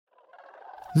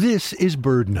This is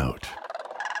BirdNote.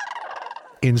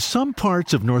 In some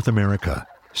parts of North America,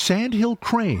 sandhill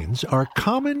cranes are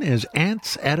common as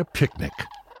ants at a picnic.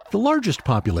 The largest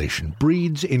population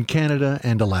breeds in Canada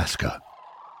and Alaska.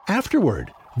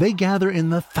 Afterward, they gather in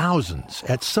the thousands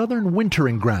at southern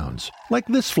wintering grounds, like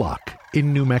this flock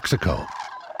in New Mexico.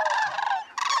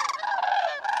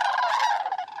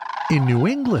 In New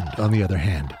England, on the other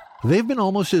hand, they've been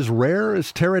almost as rare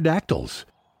as pterodactyls.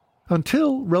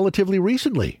 Until relatively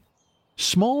recently.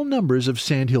 Small numbers of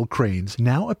sandhill cranes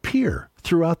now appear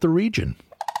throughout the region.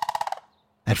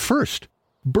 At first,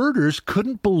 birders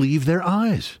couldn't believe their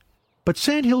eyes. But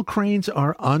sandhill cranes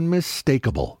are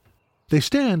unmistakable. They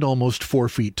stand almost 4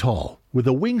 feet tall, with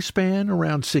a wingspan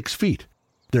around 6 feet.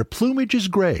 Their plumage is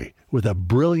gray, with a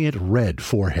brilliant red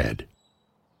forehead.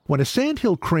 When a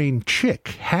sandhill crane chick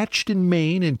hatched in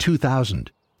Maine in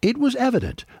 2000, it was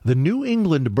evident the New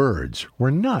England birds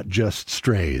were not just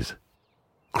strays.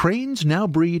 Cranes now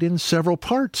breed in several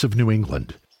parts of New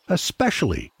England,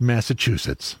 especially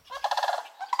Massachusetts.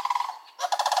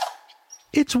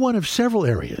 It's one of several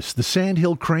areas the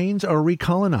sandhill cranes are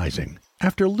recolonizing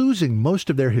after losing most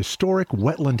of their historic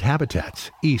wetland habitats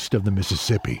east of the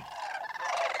Mississippi.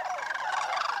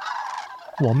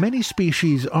 While many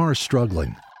species are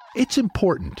struggling, it's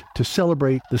important to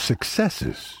celebrate the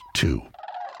successes, too.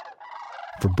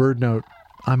 For BirdNote,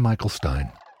 I'm Michael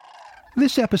Stein.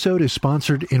 This episode is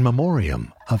sponsored in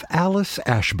memoriam of Alice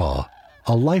Ashbaugh,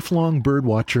 a lifelong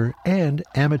birdwatcher and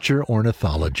amateur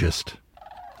ornithologist.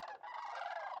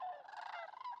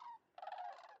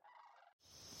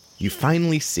 You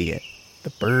finally see it, the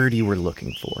bird you were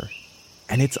looking for.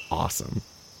 And it's awesome.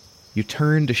 You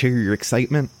turn to share your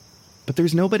excitement, but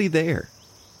there's nobody there.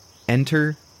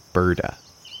 Enter Birda.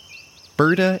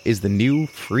 Birda is the new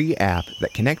free app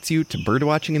that connects you to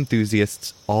birdwatching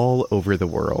enthusiasts all over the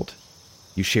world.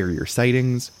 You share your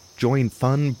sightings, join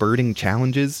fun birding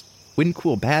challenges, win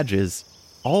cool badges,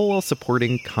 all while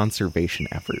supporting conservation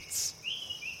efforts.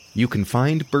 You can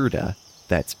find Birda,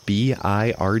 that's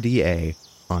Birda,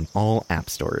 on all app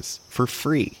stores for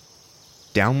free.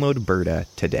 Download Birda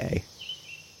today.